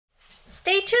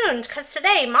Stay tuned, because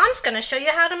today Mom's going to show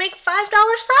you how to make $5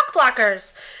 sock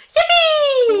blockers.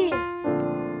 Yippee!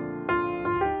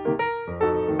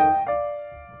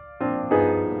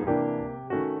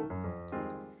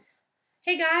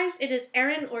 Hey guys, it is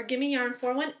Erin or Gimme Yarn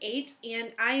 418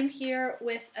 and I am here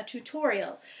with a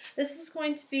tutorial. This is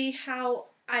going to be how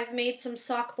I've made some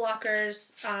sock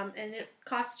blockers and it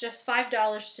costs just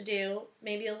 $5 to do,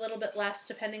 maybe a little bit less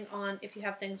depending on if you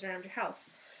have things around your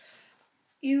house.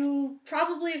 You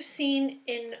probably have seen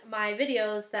in my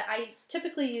videos that I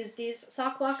typically use these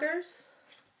sock blockers.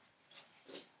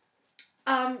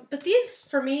 But these,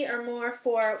 for me, are more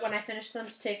for when I finish them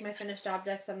to take my finished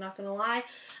objects. I'm not going to lie.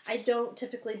 I don't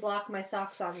typically block my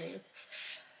socks on these.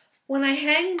 When I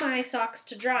hang my socks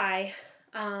to dry,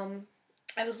 I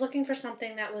was looking for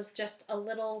something that was just a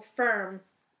little firm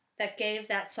that gave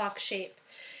that sock shape.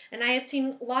 And I had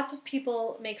seen lots of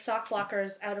people make sock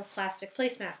blockers out of plastic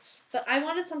placemats. But I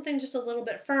wanted something just a little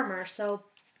bit firmer, so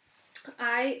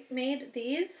I made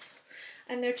these.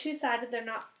 And they're two-sided. They're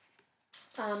not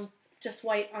just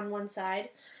white on one side,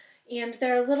 and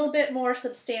they're a little bit more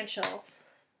substantial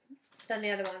than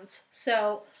the other ones.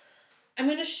 So I'm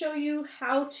going to show you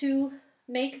how to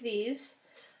make these,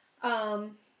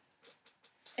 and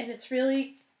it's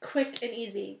really quick and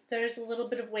easy. There's a little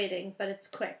bit of waiting, but it's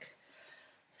quick.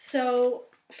 So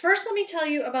first let me tell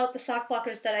you about the sock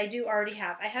blockers that I do already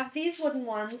have. I have these wooden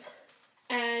ones,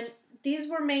 and these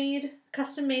were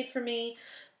custom made for me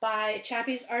by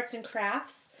Chappie's Arts and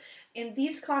Crafts. And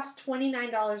these cost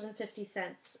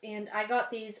 $29.50, and I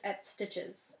got these at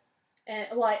Stitches.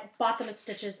 Well, I bought them at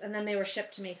Stitches, and then they were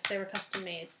shipped to me because they were custom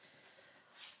made.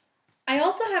 I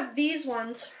also have these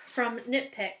ones from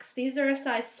Knit Picks. These are a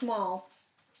size small.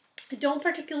 I don't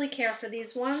particularly care for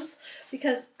these ones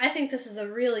because I think this is a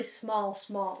really small.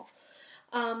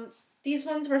 These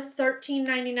ones were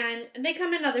 $13.99, and they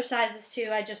come in other sizes too.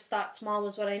 I just thought small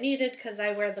was what I needed because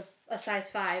I wear a size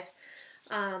 5.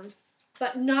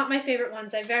 But not my favorite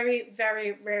ones. I very,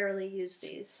 very rarely use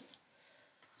these.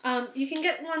 You can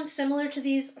get ones similar to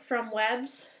these from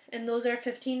Webs, and those are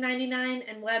 $15.99,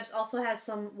 and Webs also has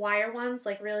some wire ones,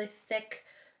 like really thick,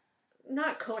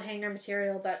 not coat hanger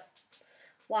material, but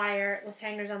wire with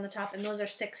hangers on the top, and those are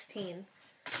 $16.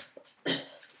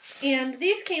 And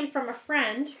these came from a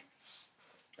friend,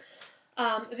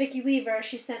 Vicki Weaver.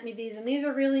 She sent me these, and these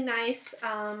are really nice,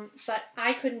 but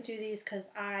I couldn't do these because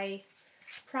I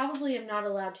probably am not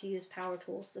allowed to use power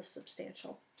tools this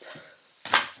substantial.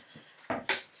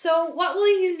 So what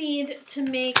will you need to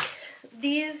make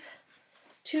these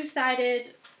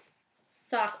two-sided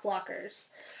sock blockers?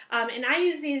 And I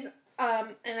use these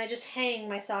and I just hang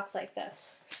my socks like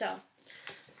this. So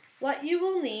what you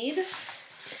will need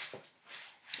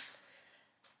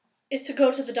is to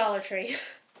go to the Dollar Tree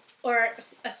or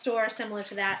a store similar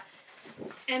to that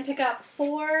and pick up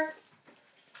 4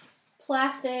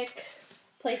 plastic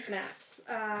placemats.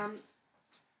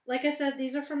 Like I said,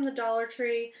 these are from the Dollar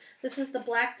Tree. This is the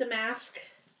Black Damask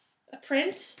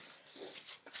print.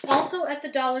 Also at the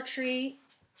Dollar Tree,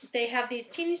 they have these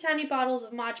teeny tiny bottles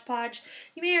of Mod Podge.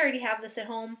 You may already have this at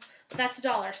home, but that's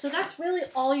 $1. So that's really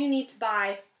all you need to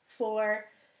buy for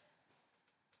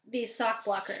these sock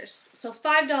blockers. So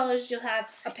 $5, you'll have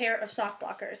a pair of sock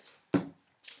blockers.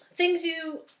 Things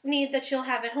you need that you'll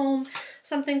have at home: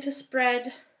 something to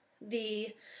spread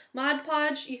the Mod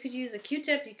Podge. You could use a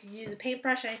Q-tip, you could use a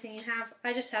paintbrush, anything you have.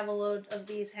 I just have a load of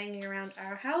these hanging around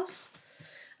our house.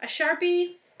 A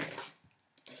Sharpie,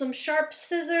 some sharp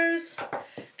scissors,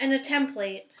 and a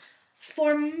template.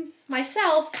 For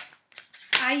myself,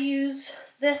 I use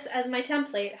this as my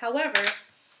template. However,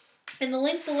 in the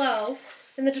link below,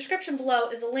 in the description below,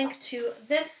 is a link to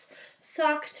this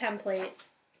sock template.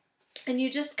 And you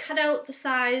just cut out the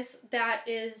size that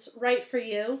is right for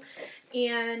you,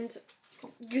 and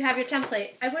you have your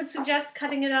template. I would suggest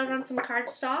cutting it out on some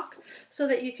cardstock so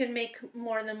that you can make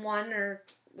more than one, or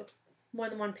more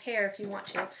than one pair if you want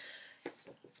to.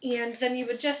 And then you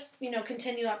would just,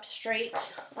 continue up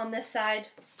straight on this side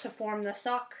to form the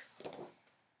sock.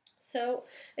 So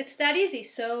it's that easy.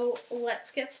 So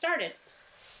let's get started.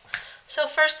 So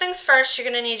first things first, you're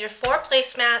going to need your 4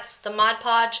 placemats, the Mod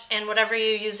Podge, and whatever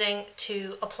you're using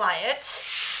to apply it.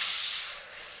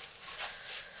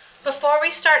 Before we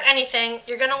start anything,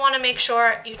 you're going to want to make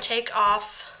sure you take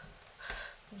off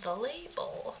the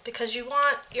label because you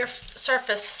want your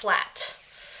surface flat.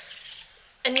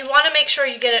 And you want to make sure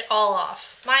you get it all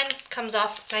off. Mine comes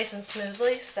off nice and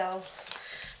smoothly, so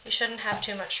you shouldn't have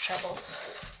too much trouble.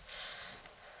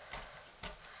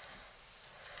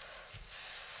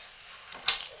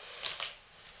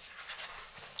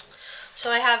 So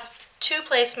I have 2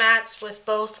 placemats with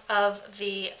both of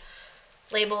the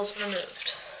labels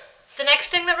removed. The next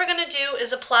thing that we're going to do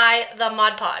is apply the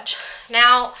Mod Podge.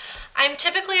 Now, I'm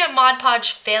typically a Mod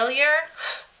Podge failure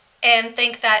and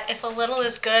think that if a little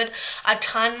is good, a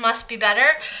ton must be better.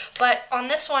 But on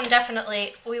this one,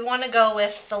 definitely, we want to go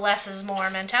with the less is more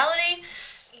mentality.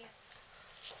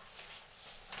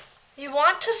 You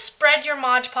want to spread your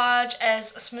Mod Podge as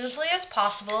smoothly as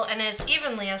possible and as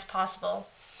evenly as possible.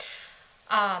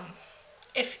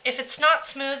 If it's not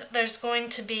smooth, there's going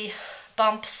to be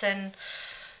bumps, and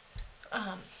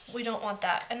we don't want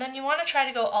that. And then you want to try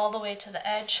to go all the way to the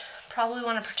edge. Probably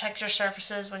want to protect your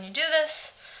surfaces when you do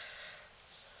this.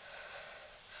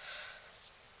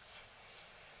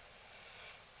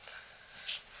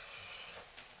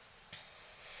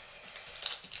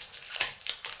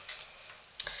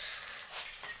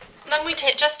 Then we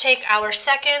just take our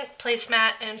second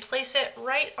placemat and place it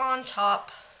right on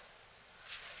top.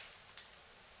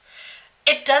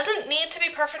 It doesn't need to be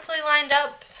perfectly lined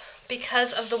up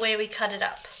because of the way we cut it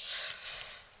up.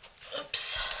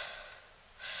 Oops.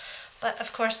 But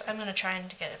of course, I'm going to try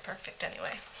and get it perfect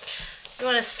anyway. You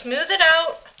want to smooth it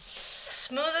out,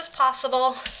 smooth as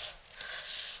possible.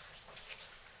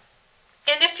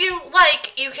 And if you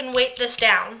like, you can weight this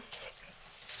down.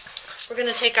 We're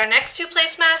going to take our next two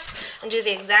placemats and do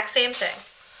the exact same thing.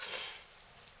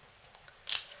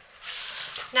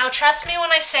 Now trust me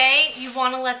when I say you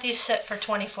want to let these sit for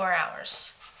 24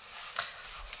 hours.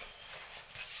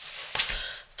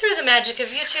 Through the magic of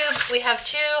YouTube, we have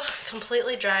two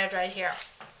completely dried right here.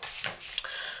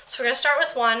 So we're going to start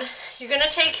with one. You're going to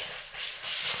take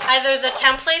either the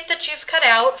template that you've cut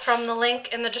out from the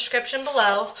link in the description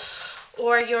below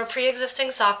or your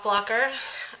pre-existing sock blocker,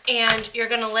 and you're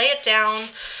going to lay it down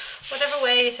whatever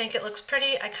way you think it looks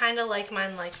pretty. I kind of like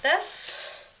mine like this.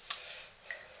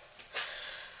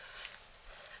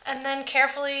 And then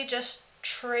carefully just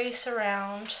trace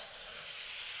around.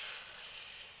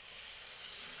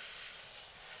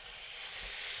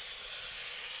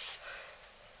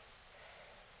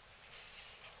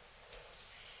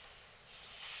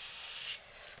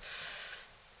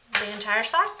 The entire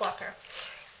sock blocker.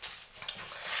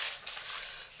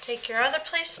 Take your other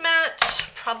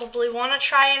placemat, probably want to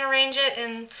try and arrange it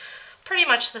in pretty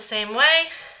much the same way,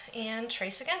 and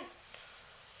trace again.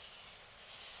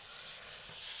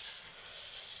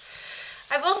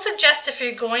 I will suggest if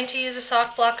you're going to use a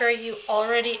sock blocker you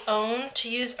already own to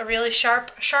use a really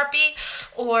sharp Sharpie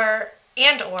or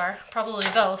probably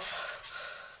both.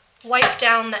 Wipe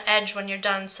down the edge when you're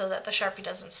done so that the Sharpie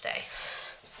doesn't stay.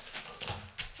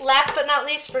 Last but not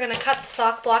least, we're going to cut the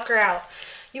sock blocker out.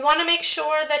 You want to make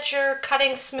sure that you're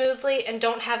cutting smoothly and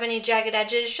don't have any jagged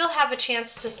edges. You'll have a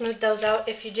chance to smooth those out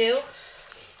if you do.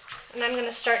 And I'm going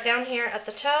to start down here at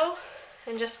the toe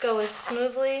and just go as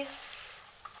smoothly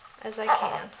as I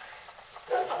can.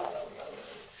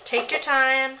 Take your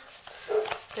time.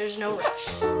 There's no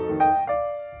rush.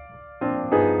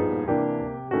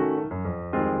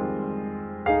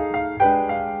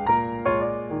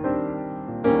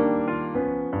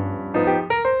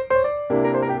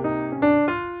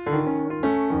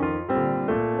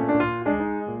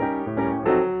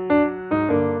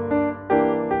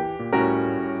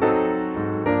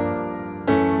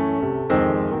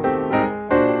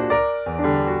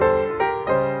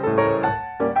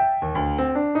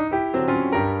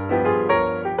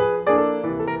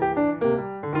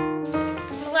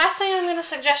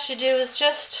 Suggest you do is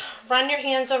just run your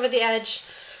hands over the edge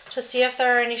to see if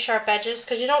there are any sharp edges,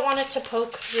 because you don't want it to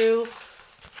poke through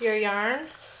your yarn.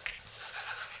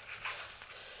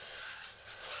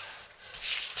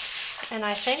 And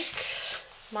I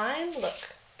think mine look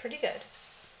pretty good.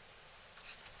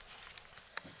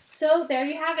 So there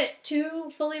you have it,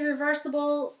 2 fully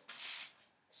reversible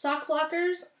sock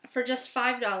blockers for just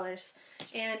 $5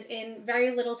 and in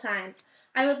very little time.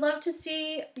 I would love to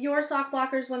see your sock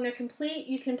blockers when they're complete.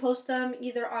 You can post them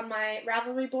either on my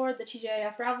Ravelry board, the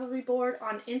TJIF Ravelry board,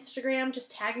 on Instagram.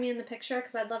 Just tag me in the picture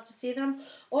because I'd love to see them.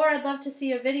 Or I'd love to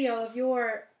see a video of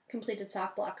your completed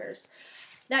sock blockers.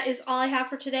 That is all I have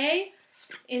for today.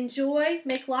 Enjoy,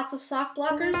 make lots of sock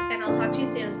blockers, and I'll talk to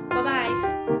you soon.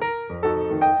 Bye-bye.